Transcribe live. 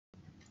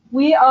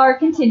We are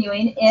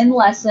continuing in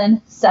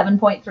lesson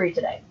 7.3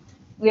 today.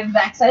 We have the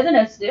back side of the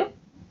notes to do.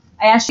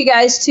 I asked you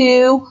guys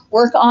to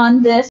work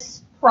on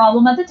this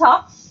problem at the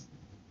top.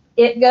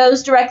 It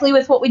goes directly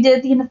with what we did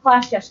at the end of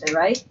class yesterday,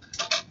 right?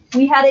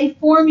 We had a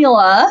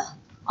formula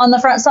on the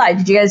front side.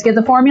 Did you guys get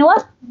the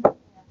formula?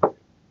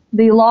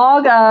 The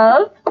log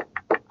of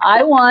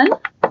I1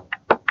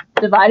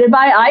 divided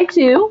by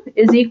I2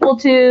 is equal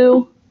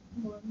to,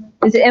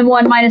 is it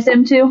M1 minus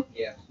M2?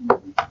 Yeah.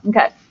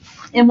 Okay,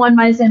 M1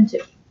 minus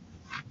M2.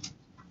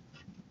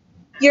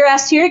 You're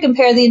asked here to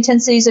compare the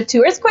intensities of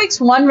two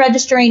earthquakes, one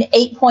registering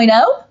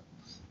 8.0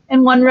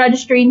 and one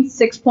registering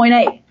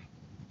 6.8.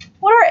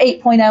 What are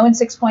 8.0 and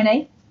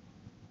 6.8?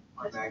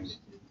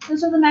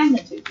 Those are the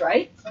magnitudes,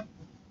 right?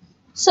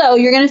 So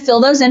you're going to fill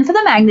those in for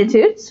the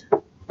magnitudes.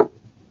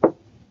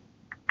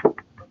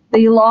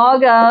 The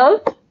log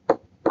of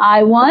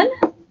I1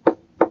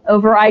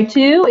 over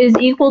I2 is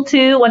equal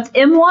to, what's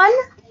M1?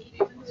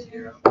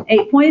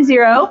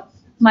 8.0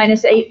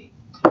 minus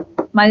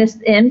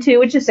M2,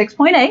 which is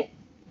 6.8.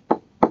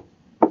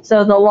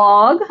 So the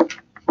log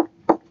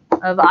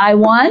of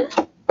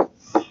I1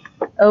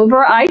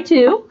 over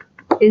I2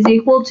 is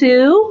equal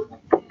to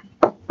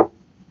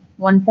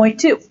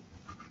 1.2.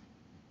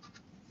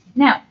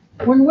 Now,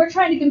 when we're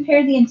trying to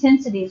compare the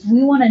intensities,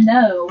 we want to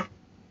know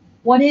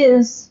what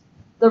is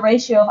the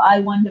ratio of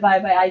I1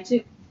 divided by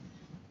I2.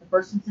 The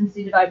first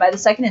intensity divided by the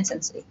second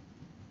intensity.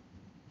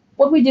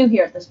 What did we do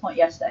here at this point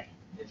yesterday?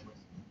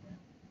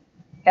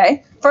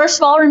 Okay. First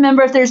of all,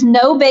 remember if there's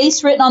no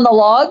base written on the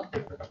log,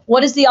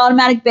 what is the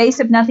automatic base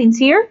if nothing's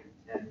here?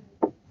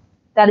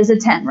 That is a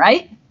 10,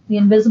 right? The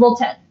invisible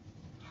 10.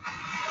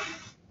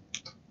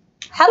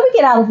 How do we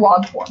get out of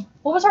log form?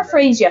 What was our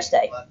phrase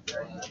yesterday?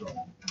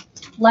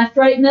 Left,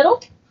 right,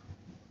 middle.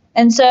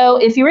 And so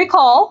if you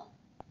recall,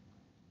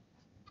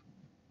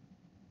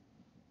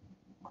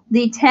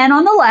 the 10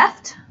 on the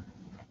left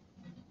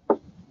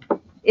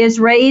is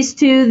raised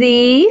to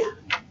the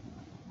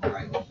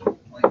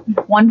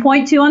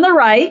 1.2 on the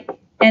right,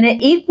 and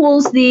it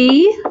equals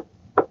the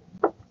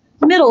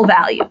middle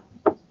value,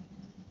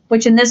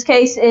 which in this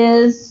case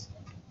is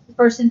the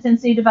first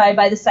intensity divided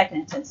by the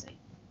second intensity.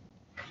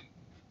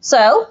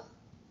 So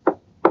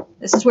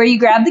this is where you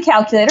grab the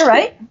calculator,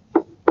 right?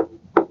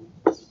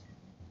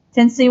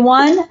 Intensity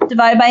 1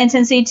 divided by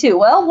intensity 2.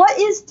 Well, what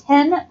is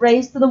 10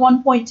 raised to the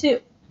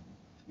 1.2?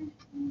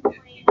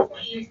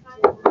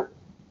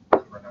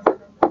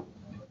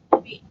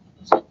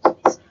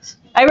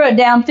 I wrote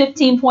down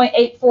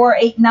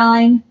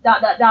 15.8489 ... in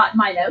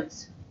my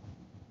notes,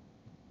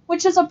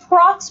 which is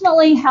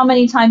approximately how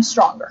many times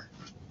stronger?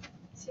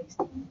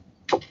 16.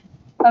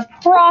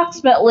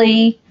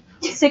 Approximately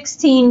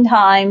 16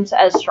 times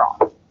as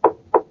strong.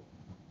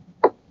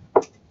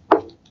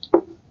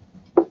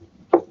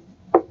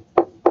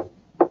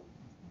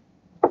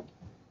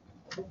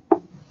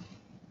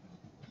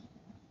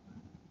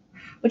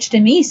 Which to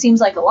me seems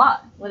like a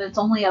lot, when it's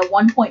only a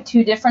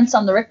 1.2 difference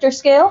on the Richter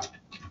scale,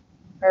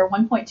 or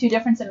 1.2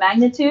 difference in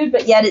magnitude,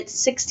 but yet it's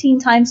 16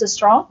 times as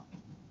strong.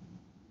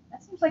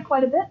 That seems like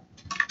quite a bit.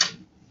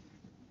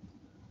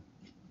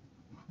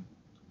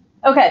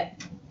 Okay,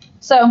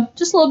 so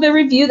just a little bit of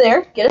review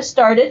there, get us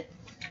started.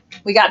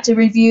 We got to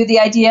review the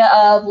idea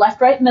of left,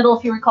 right, middle,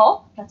 if you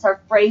recall. That's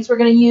our phrase we're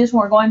going to use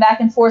when we're going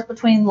back and forth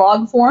between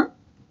log form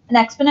and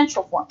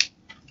exponential form.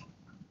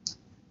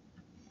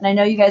 And I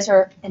know you guys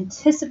are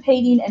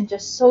anticipating and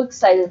just so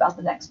excited about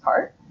the next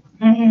part.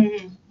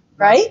 Mm-hmm.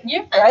 Right?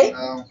 Yeah. Right?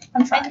 I'm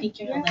I trying. think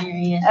you're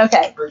hilarious.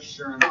 Okay. For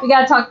sure. We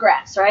got to talk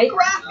graphs, right?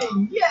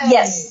 Graphing.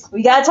 Yes,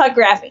 we got to talk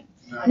graphing.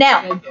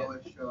 Now.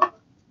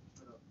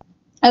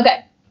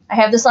 Okay. I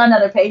have this on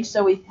another page,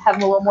 so we have a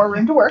little more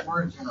room to work.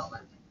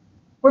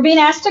 We're being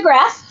asked to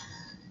graph.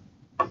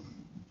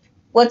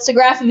 What's the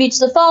graph of each of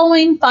the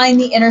following? Find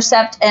the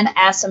intercept and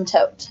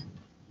asymptote.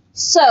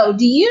 So,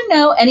 do you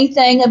know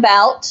anything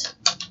about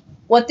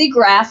what the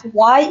graph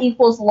y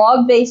equals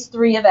log base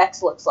 3 of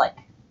x looks like?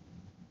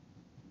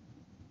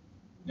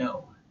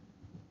 No.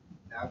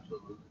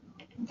 Absolutely.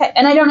 Okay,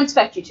 and I don't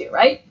expect you to,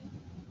 right?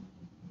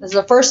 This is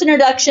the first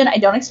introduction. I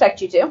don't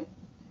expect you to.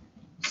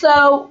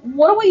 So,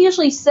 what do we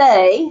usually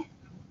say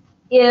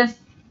if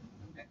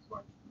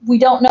we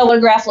don't know what a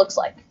graph looks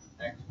like?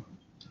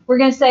 We're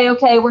going to say,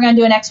 okay, we're going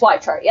to do an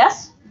XY chart,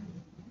 yes?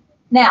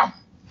 Now,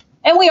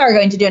 and we are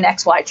going to do an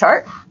XY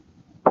chart.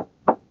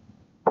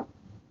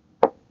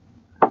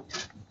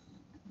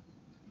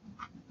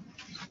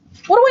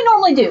 What do we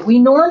normally do? We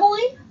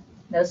normally,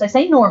 notice I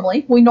say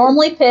normally, we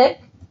normally pick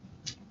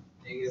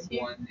 -1, -2,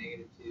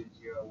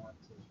 0, 1,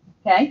 2.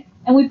 Okay,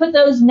 and we put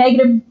those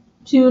 -2,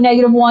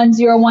 -1,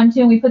 0, 1,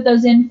 2, and we put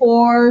those in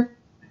for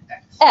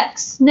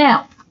x.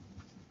 Now,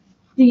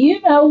 do you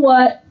know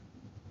what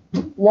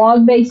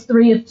log base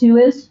 3 of 2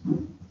 is?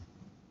 Do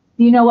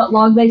you know what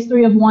log base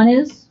 3 of 1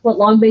 is? What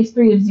log base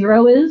 3 of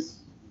 0 is?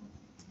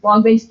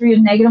 Log base 3 of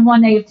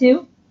 -1,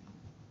 -2?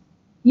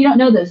 You don't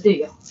know those, do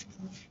you?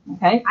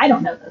 Okay, I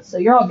don't know those, so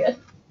you're all good.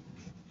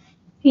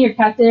 Can your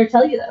calculator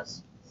tell you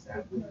those?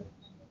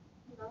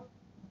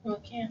 No,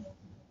 it can't.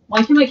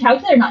 Why can my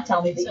calculator not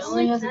tell me So these? it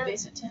only has a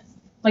base of 10.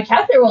 My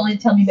calculator will only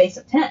tell me base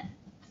of 10.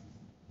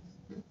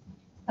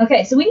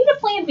 Okay, so we need a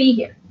plan B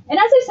here. And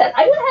as I said,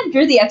 I went ahead and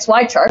drew the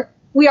XY chart.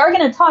 We are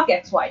going to talk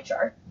XY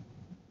chart,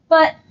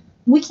 but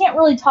we can't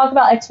really talk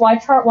about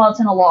XY chart while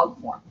it's in a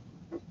log form.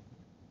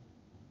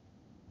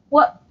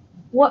 What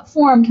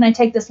form can I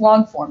take this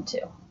log form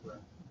to?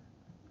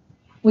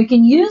 We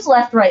can use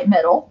left, right,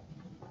 middle,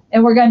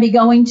 and we're going to be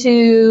going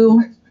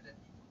to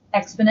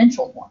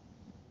exponential form.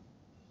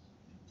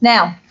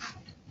 Now,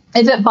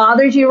 if it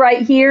bothers you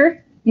right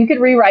here, you could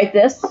rewrite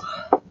this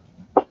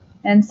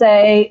and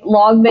say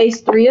log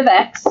base 3 of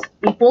x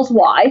equals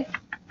y,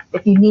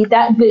 if you need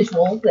that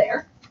visual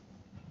there.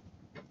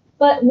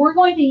 But we're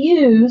going to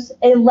use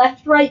a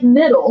left, right,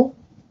 middle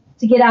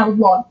to get out of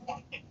log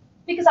form,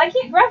 because I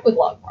can't graph with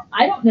log form.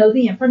 I don't know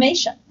the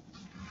information.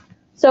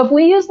 So if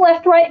we use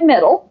left, right,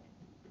 middle,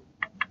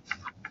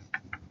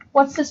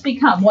 what's this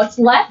become? What's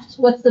left?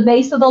 What's the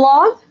base of the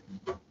log?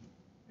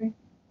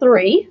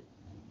 3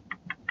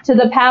 to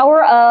the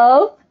power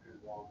of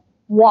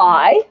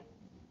y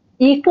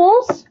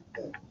equals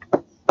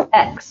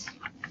x.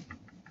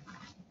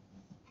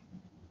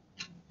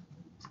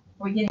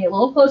 Are we getting a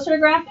little closer to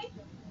graphing?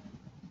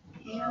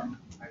 Yeah.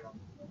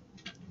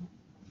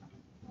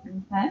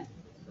 Okay.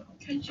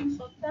 Could you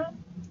flip that?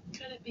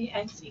 Could it be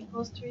x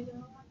equals 3 to the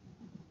y?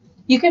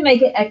 You can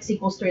make it x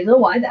equals 3 to the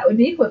y. That would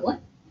be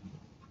equivalent.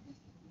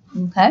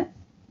 Okay.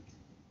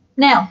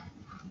 Now,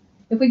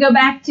 if we go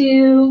back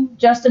to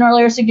Justin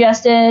earlier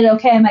suggested,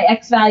 okay, my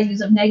x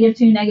values of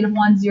 -2,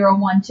 -1, 0,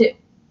 1, 2.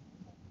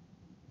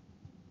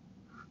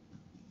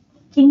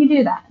 Can you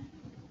do that?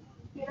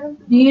 Yeah.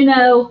 Do you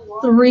know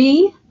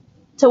 3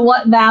 to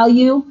what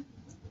value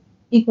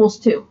equals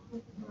 2?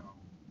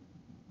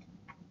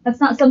 That's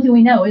not something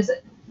we know, is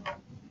it?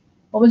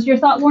 What was your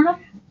thought, Lorna?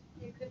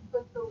 You could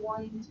put the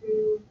 1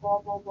 to blah,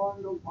 blah, blah,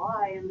 and the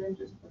y, and then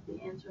just put the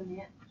answer in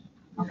the end.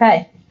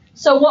 Okay,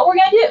 so what we're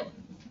going to do,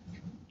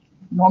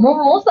 normal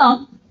rule of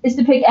thumb, is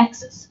to pick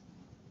x's.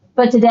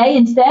 But today,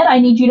 instead, I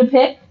need you to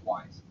pick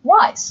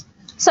y's.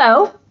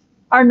 So,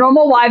 our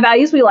normal y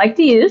values we like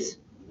to use,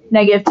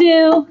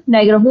 -2,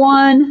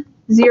 -1,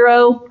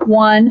 0,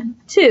 1,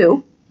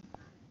 2.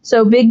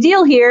 So, big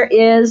deal here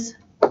is,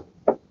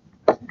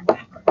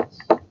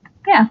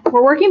 yeah,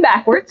 we're working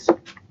backwards.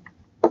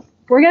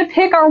 We're going to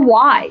pick our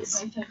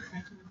y's. I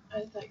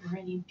thought you were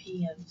writing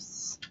PA of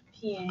C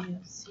or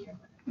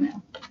whatever.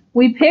 No.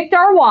 We picked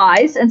our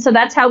y's, and so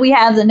that's how we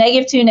have the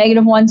 -2,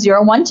 -1,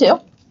 0, 1, 2.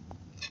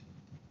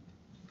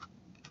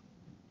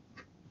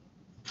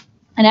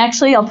 And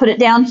actually, I'll put it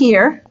down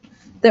here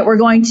that we're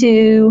going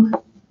to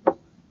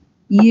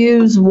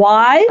use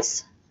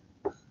y's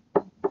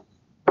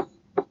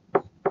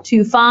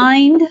to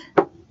find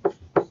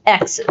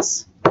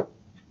x's.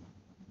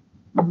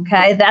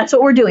 Okay, that's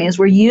what we're doing, is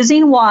we're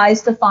using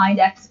y's to find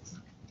x's.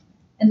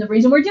 And the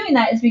reason we're doing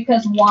that is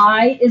because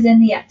y is in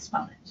the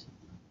exponent.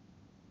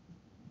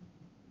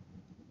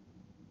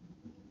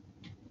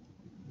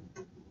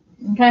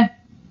 Okay,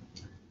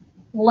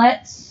 you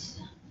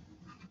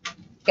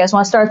guys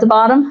want to start at the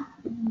bottom?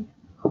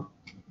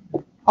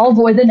 I'll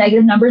avoid the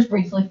negative numbers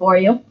briefly for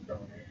you.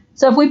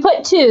 So if we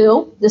put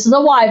 2, this is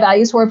a y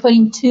value, so we're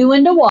putting 2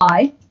 into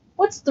y.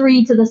 What's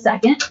 3 to the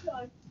second?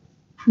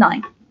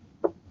 9.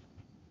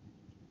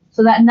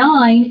 So that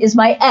 9 is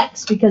my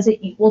x because it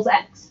equals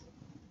x.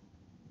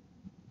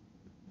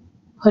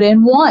 Put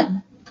in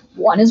 1.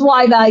 1 is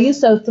y value,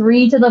 so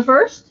 3 to the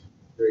first?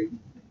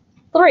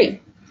 3.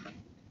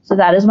 So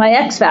that is my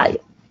x value.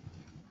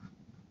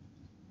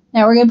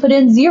 Now we're going to put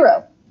in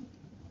 0.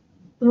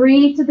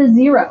 3 to the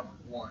 0.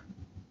 1.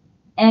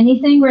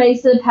 Anything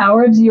raised to the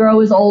power of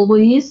 0 is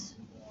always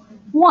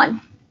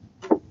 1.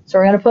 So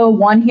we're going to put a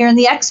 1 here in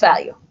the x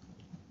value.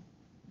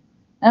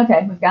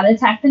 Okay, we've got to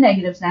attack the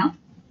negatives now.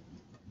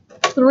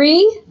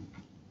 3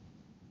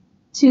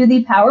 to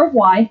the power of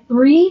y.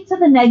 3 to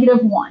the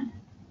 -1.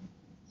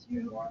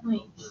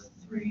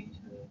 0.3.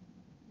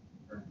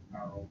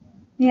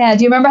 Yeah,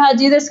 do you remember how to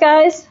do this,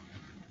 guys?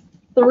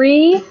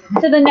 3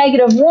 to the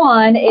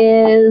 -1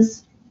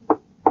 is,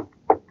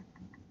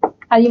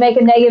 how do you make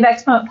a negative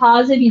exponent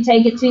positive? You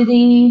take it to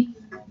the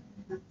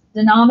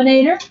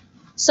denominator.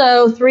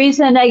 So 3 to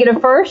the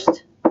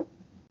 -1st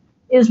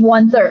is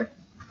 1/3.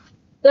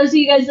 Those of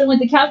you guys that went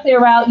the calculator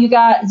route, you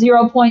got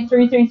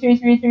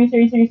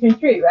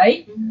 0.333333333,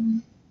 right? Mm-hmm.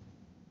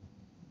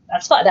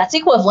 That's fine. That's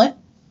equivalent.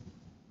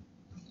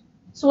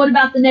 So what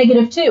about the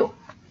 -2?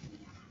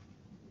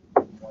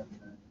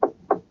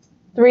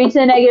 3 to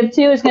the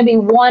 -2 is going to be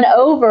 1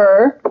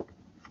 over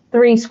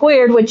 3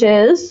 squared, which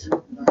is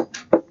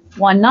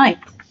 1/9.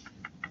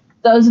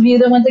 Those of you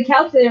that went the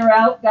calculator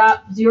route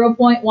got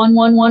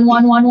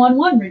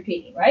 0.111111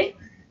 repeating, right?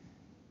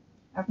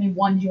 How many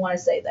ones do you want to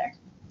say there?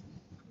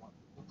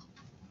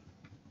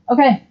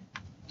 Okay,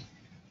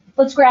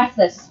 let's graph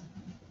this.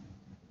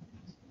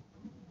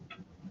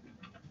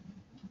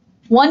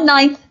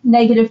 1/9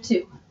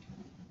 -2.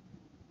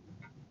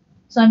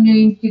 So I'm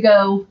going to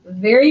go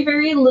very,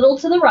 very little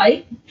to the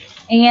right,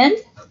 and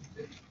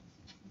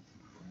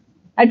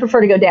I'd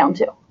prefer to go down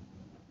too.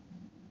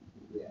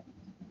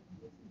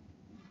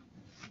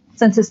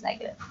 since it's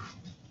negative.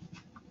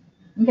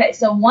 Okay,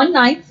 so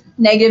 1/9,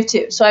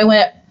 -2. So I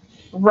went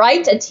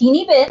right a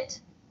teeny bit,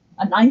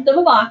 a ninth of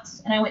a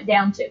box, and I went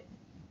down 2.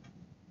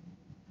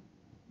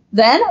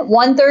 Then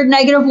 1/3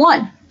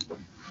 -1.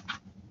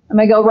 I'm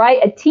going to go right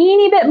a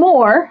teeny bit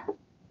more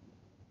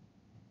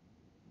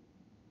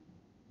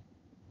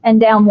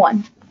and down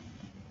 1.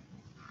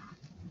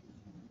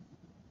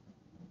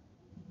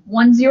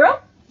 1 0.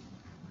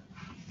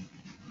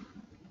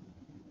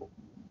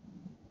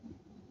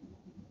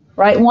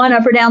 Right 1,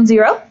 up or down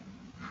 0.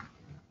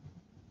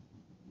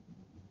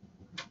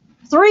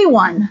 3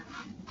 1.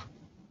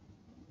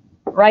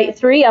 Right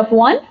 3, up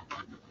 1.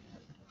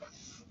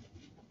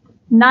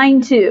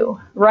 9 2.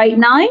 Right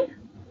 9,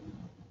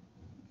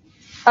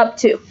 up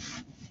 2.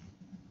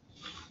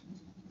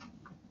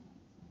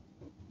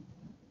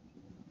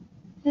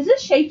 Does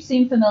this shape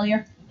seem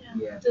familiar?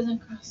 Yeah. It doesn't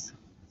cross.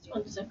 This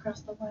one doesn't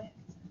cross the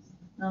y-axis.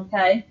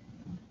 Okay.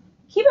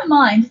 Keep in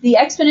mind, the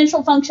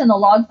exponential function, the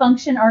log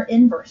function are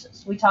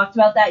inverses. We talked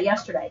about that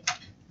yesterday.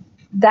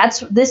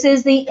 This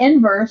is the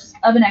inverse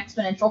of an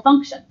exponential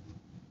function.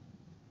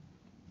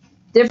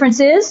 Difference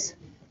is,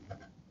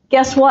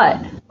 guess what?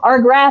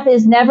 Our graph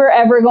is never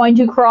ever going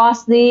to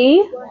cross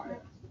the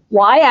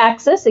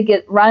y-axis.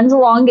 It runs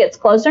along, gets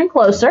closer and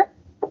closer.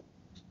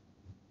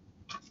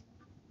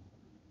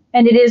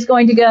 And it is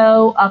going to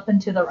go up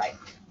and to the right.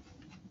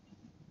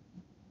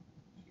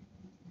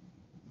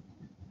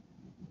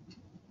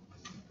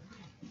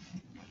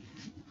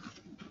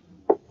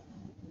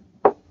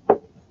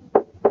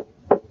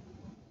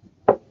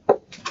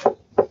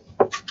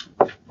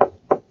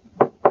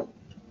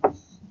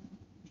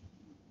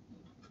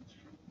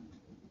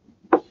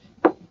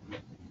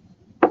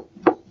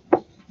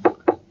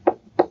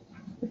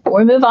 Before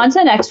we move on to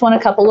the next one, a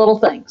couple little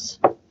things.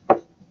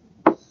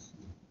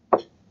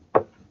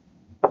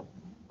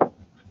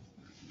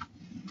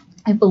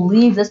 I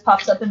believe this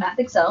pops up in Math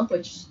Excel,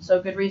 which is so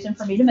a good reason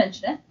for me to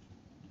mention it.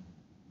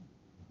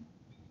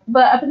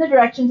 But up in the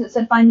directions, it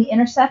said find the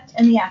intercept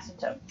and the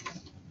asymptote.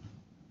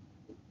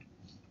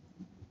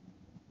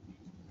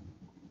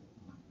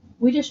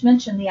 We just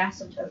mentioned the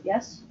asymptote,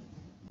 yes?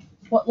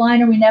 What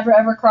line are we never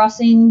ever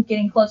crossing,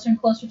 getting closer and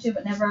closer to,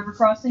 but never ever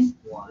crossing?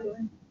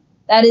 1.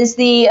 That is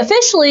the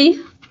officially,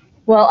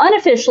 well,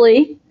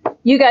 unofficially,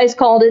 you guys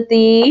called it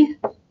the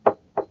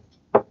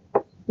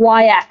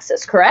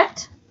y-axis,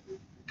 correct?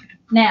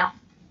 Now,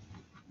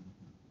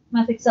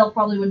 Math Excel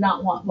probably would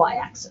not want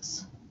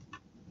y-axis.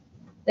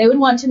 They would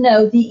want to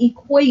know the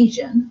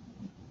equation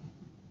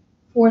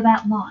for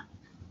that line.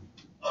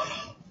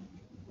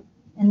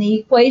 And the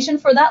equation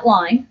for that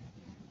line,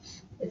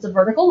 it's a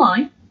vertical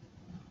line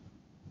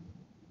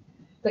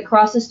that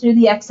crosses through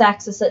the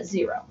x-axis at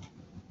 0.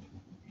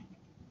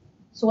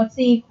 So what's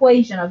the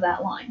equation of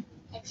that line?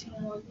 X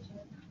equals 0.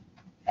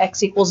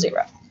 X equals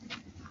 0.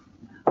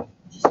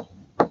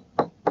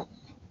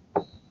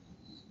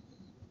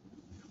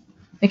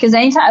 Because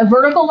anytime a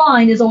vertical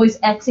line is always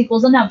x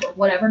equals a number,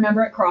 whatever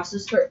number it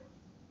crosses through.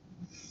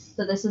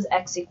 So this is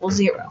x equals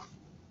 0.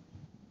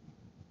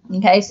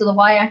 Okay, so the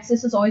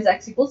y-axis is always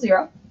x equals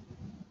 0.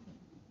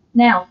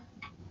 Now,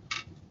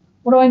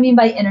 what do I mean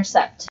by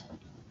intercept?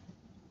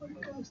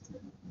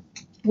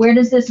 Where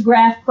does this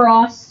graph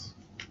cross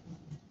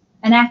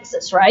an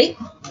axis, right?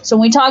 So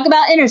when we talk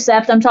about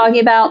intercept, I'm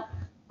talking about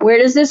where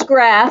does this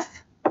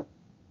graph,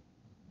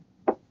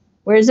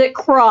 where does it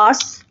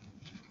cross?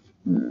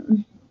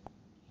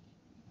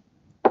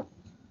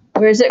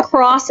 Where does it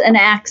cross an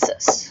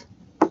axis?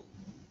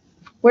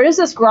 Where does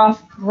this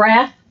graph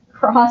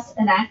cross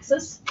an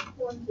axis?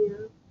 1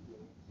 0.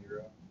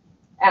 0.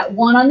 At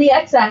 1 on the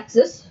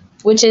x-axis,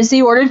 which is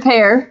the ordered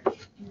pair,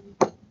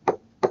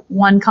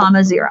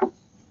 1, 0.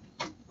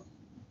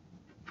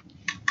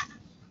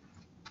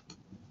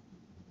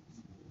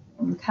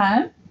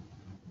 Okay.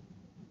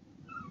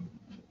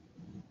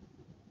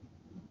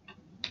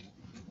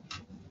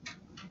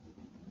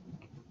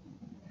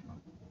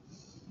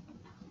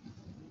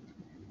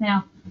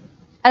 Now,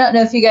 I don't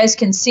know if you guys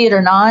can see it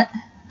or not.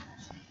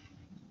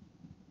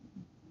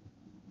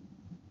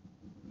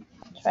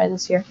 Try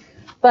this here.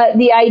 But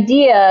the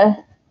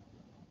idea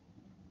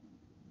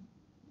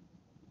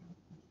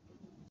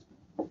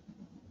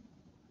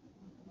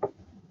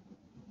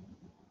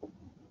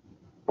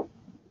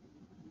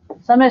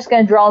so I'm just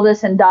going to draw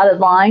this in dotted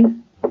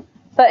line.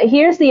 But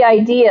here's the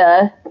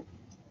idea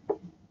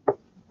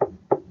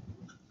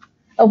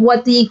of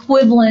what the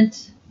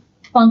equivalent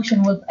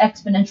function with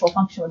exponential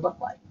function would look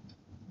like.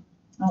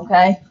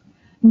 Okay?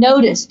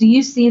 Notice, do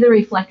you see the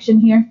reflection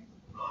here?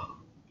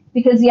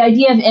 Because the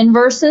idea of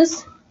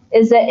inverses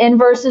is that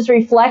inverses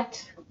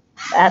reflect,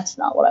 that's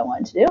not what I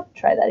wanted to do.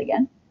 Try that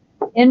again.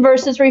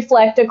 Inverses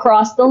reflect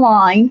across the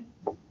line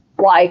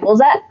y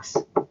equals x.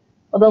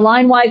 Well, the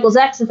line y equals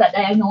x is that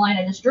diagonal line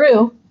I just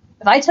drew.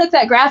 If I took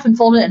that graph and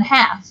folded it in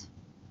half,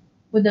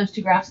 would those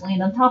two graphs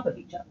land on top of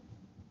each other?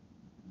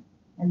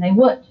 And they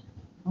would.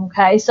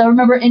 Okay, so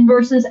remember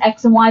inverses,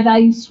 x and y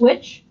values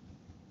switch.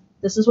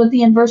 This is what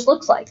the inverse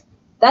looks like.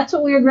 That's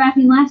what we were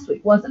graphing last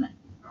week, wasn't it?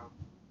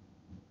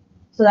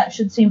 So that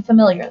should seem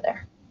familiar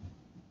there.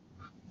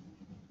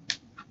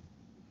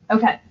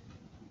 Okay.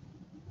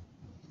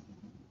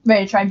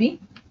 Ready to try B?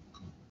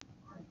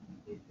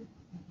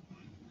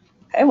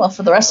 Okay, well,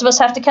 for the rest of us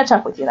have to catch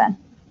up with you then.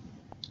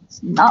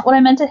 It's not what I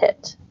meant to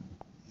hit.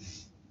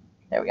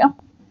 There we go.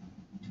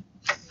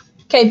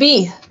 Okay,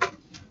 B.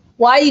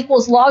 Y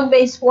equals log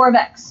base 4 of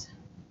x.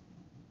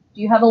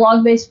 Do you have a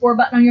log base 4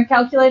 button on your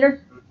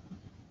calculator?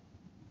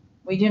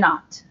 We do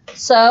not.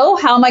 So,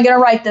 how am I going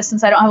to write this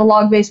since I don't have a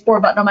log base 4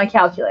 button on my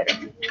calculator?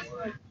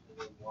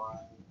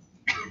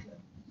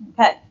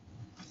 Okay.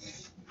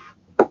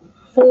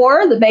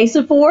 4, the base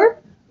of 4,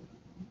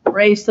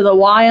 raised to the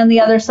y on the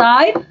other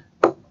side,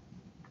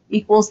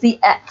 equals the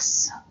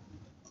x.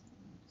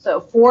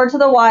 So 4 to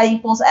the y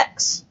equals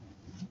x.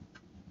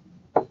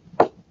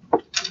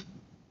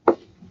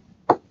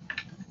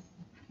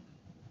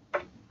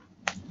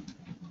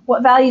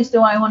 What values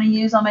do I want to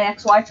use on my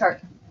xy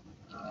chart?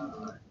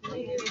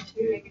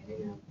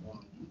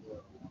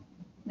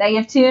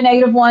 -2,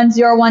 -1,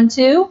 0, 1,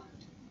 2.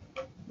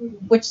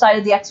 Which side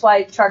of the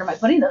xy chart am I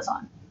putting those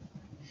on?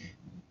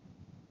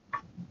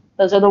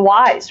 Those are the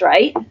y's,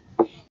 right?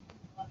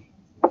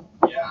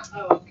 Yeah.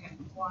 Oh, okay.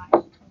 Why?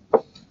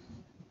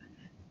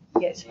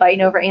 You guys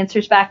fighting over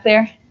answers back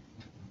there?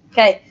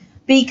 Okay,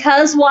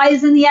 because y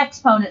is in the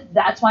exponent,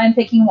 that's why I'm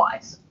picking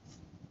y's.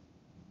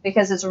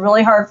 Because it's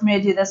really hard for me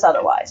to do this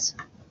otherwise.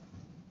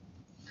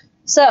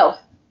 So,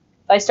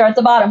 if I start at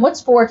the bottom,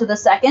 what's 4 to the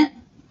second?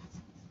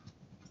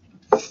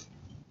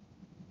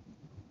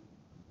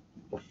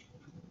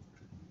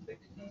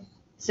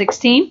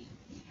 16.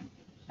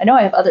 I know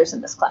I have others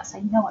in this class. I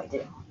know I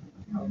do.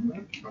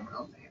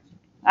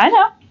 I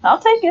know. I'll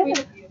take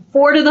it.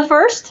 4 to the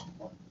first?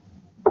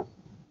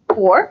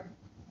 4.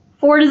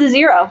 4 to the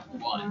 0.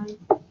 1.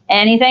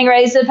 Anything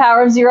raised to the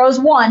power of 0 is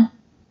 1.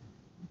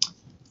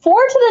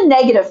 4 to the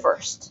negative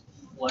first.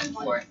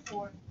 1/4.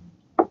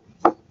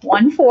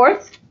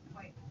 1/4.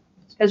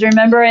 Because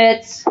remember,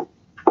 it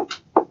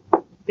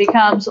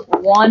becomes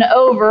 1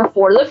 over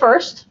 4 to the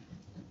first.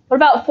 What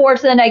about 4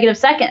 to the negative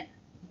second?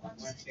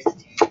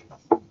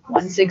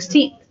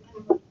 1/16.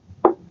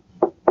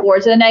 4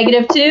 to the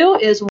negative 2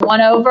 is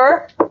 1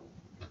 over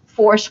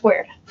 4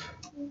 squared.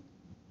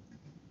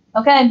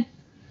 Okay.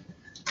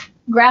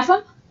 Graph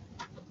them.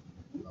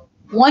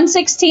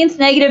 1/16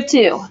 negative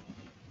 2.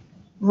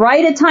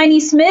 Right a tiny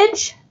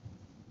smidge.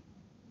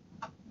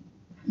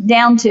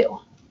 Down 2.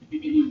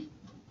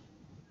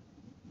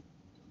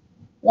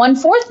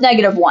 1/4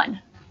 negative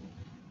 1.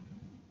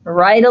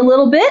 Right a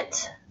little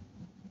bit.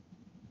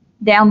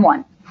 Down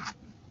 1.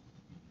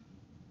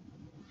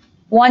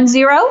 1,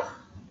 0.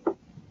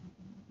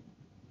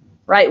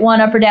 Right 1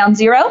 up or down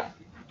 0.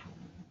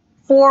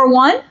 4,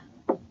 1.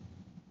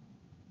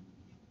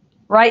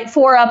 Right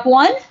 4 up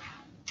 1.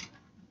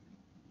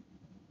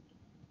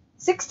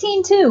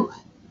 16, 2.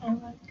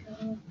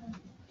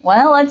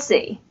 Well, let's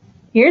see.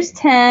 Here's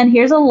 10,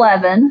 here's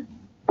 11,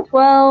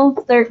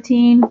 12,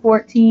 13,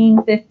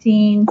 14,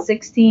 15,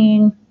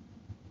 16.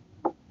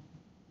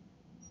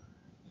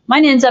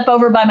 Mine ends up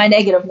over by my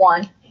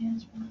 -1.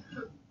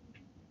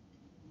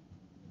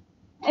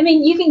 I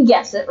mean, you can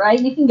guess it, right?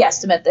 You can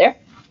guesstimate there.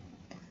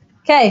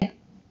 Okay,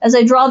 as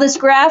I draw this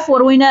graph, what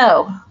do we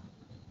know?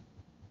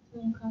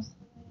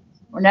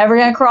 We're never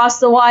going to cross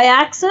the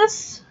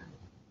y-axis.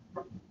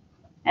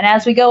 And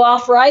as we go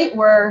off right,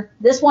 we're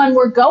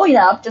going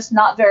up, just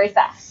not very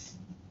fast.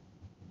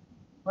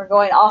 We're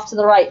going off to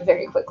the right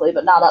very quickly,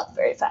 but not up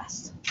very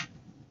fast.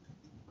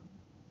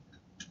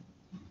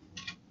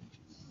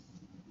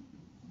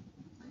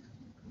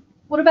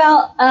 What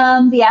about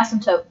the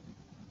asymptote?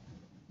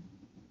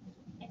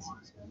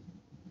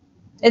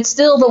 It's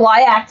still the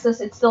y-axis.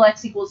 It's still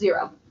x equals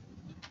 0.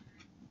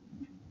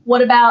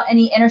 What about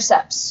any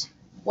intercepts?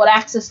 What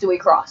axis do we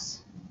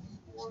cross?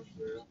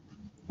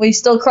 We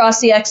still cross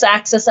the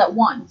x-axis at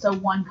 1, so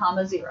 1,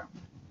 0.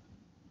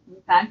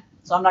 Okay,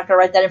 so I'm not going to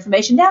write that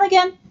information down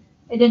again.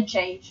 It didn't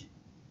change.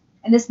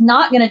 And it's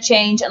not going to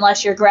change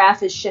unless your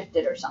graph is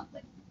shifted or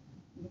something.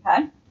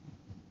 Okay?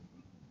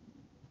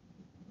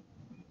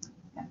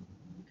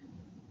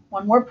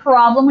 One more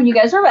problem when you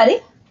guys are ready.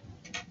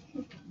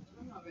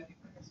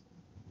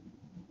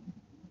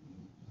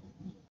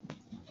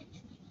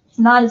 It's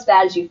not as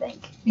bad as you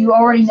think. You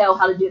already know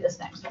how to do this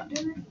next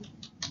one.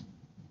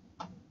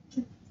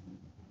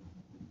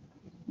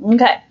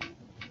 Okay.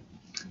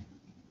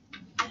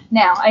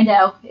 Now, I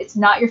know it's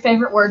not your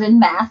favorite word in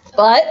math,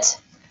 but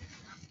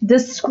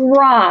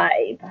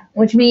describe,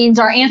 which means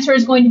our answer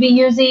is going to be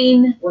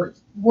using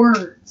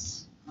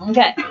words.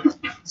 Okay.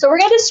 So we're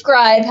going to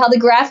describe how the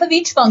graph of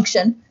each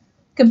function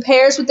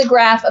compares with the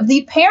graph of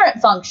the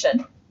parent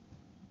function,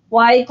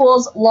 y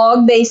equals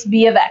log base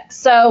b of x.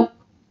 So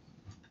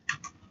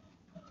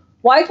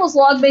y equals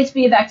log base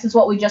b of x is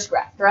what we just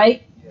graphed,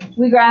 right?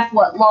 We graphed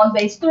what? Log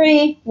base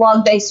 3,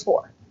 log base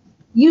 4.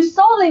 You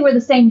saw they were the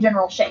same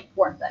general shape,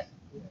 weren't they?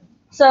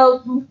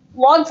 So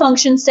log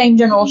function, same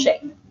general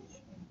shape.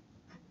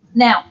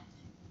 Now,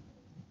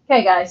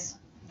 okay guys,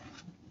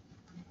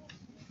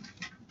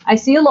 I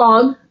see a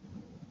log,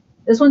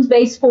 this one's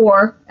base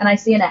 4, and I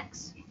see an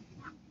x.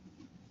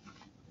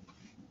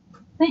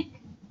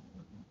 Think,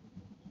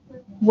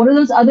 What are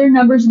those other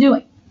numbers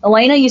doing?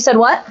 Elena, you said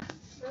what?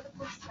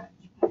 Vertical stretch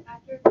by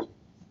factor of 2.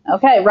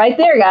 Okay, right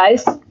there,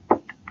 guys.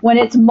 When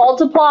it's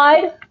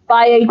multiplied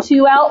by a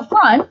 2 out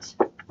front,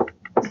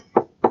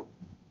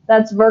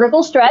 that's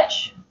vertical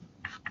stretch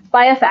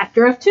by a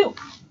factor of 2.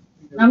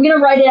 I'm going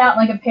to write it out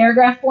in like a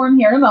paragraph form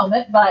here in a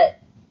moment, but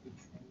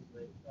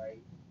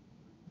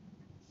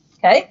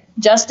okay.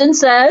 Justin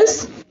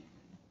says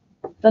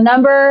the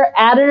number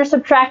added or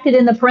subtracted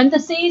in the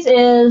parentheses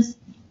is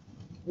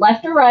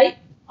left or right,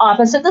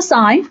 opposite the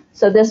sign.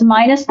 So this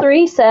minus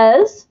 3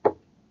 says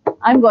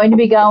I'm going to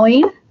be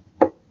going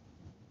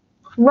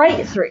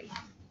right 3.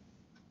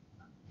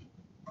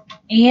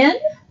 And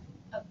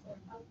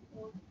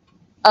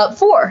up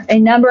 4. A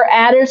number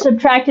added or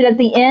subtracted at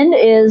the end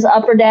is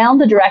up or down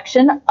the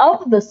direction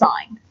of the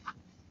sign.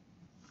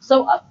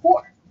 So up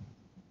 4.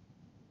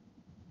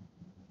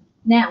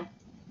 Now,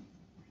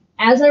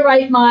 as I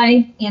write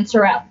my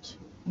answer out,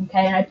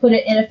 okay, and I put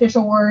it in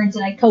official words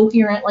and I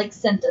coherent like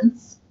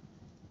sentence,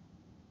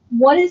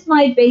 what is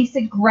my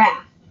basic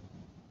graph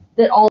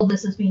that all of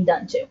this is being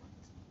done to?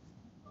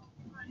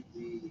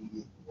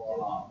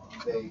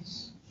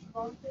 Base.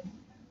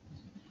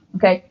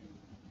 Okay.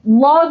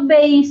 Log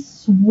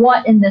base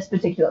what in this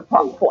particular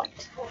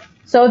point?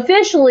 So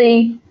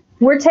officially,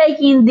 we're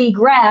taking the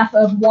graph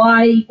of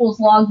y equals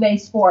log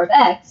base 4 of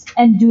x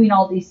and doing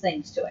all these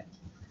things to it.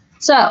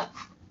 So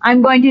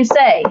I'm going to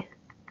say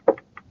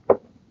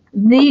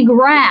the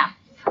graph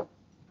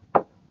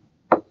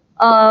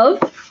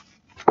of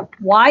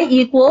y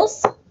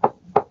equals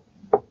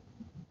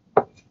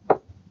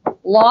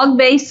log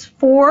base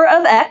 4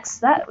 of x.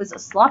 That was a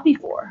sloppy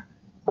 4.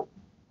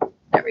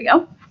 There we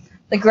go.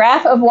 The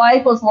graph of y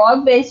equals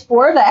log base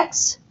 4 of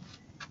x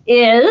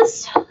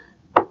is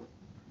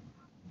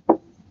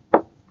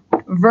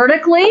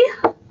vertically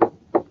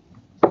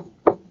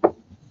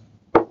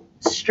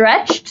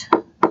stretched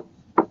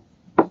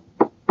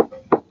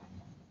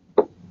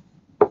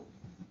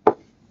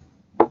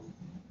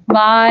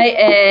by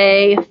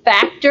a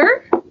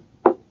factor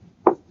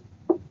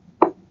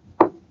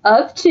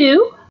of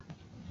 2,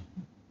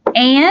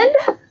 and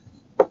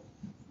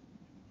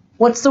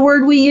what's the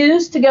word we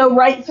use to go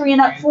right 3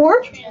 and up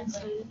 4?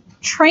 Translated.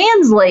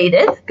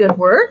 Translated, good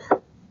word.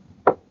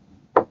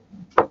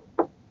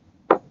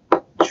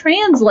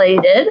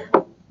 Translated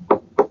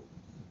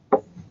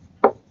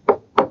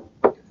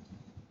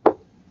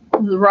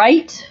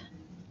right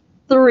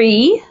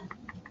 3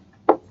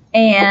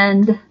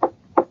 and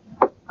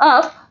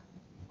up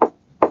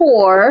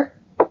 4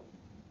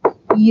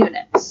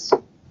 units.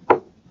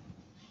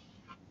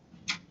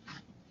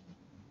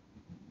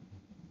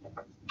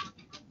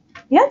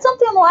 You had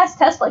something on the last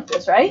test like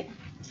this, right?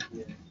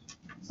 Yeah.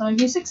 Some of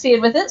you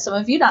succeeded with it, some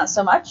of you not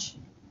so much.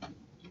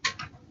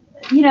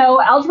 You know,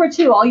 Algebra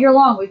 2, all year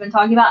long, we've been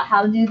talking about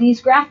how to do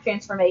these graph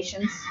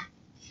transformations.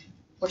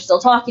 We're still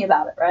talking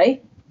about it,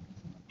 right?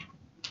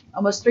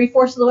 Almost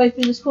 3/4 of the way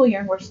through the school year,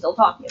 and we're still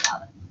talking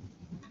about it.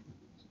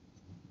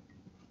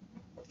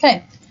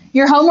 Okay,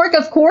 your homework,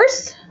 of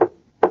course,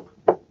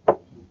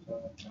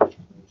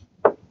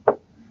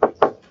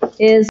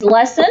 is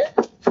lesson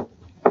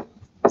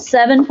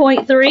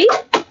 7.3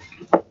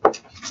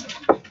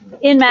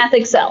 in Math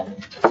Excel.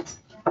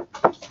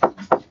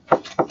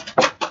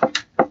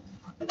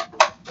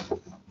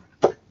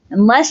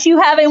 Unless you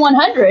have a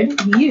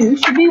 100, you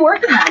should be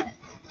working on it.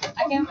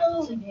 I can't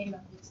really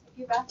about this. If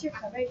you wrapped your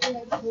cover, you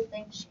like the whole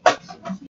thing shakes.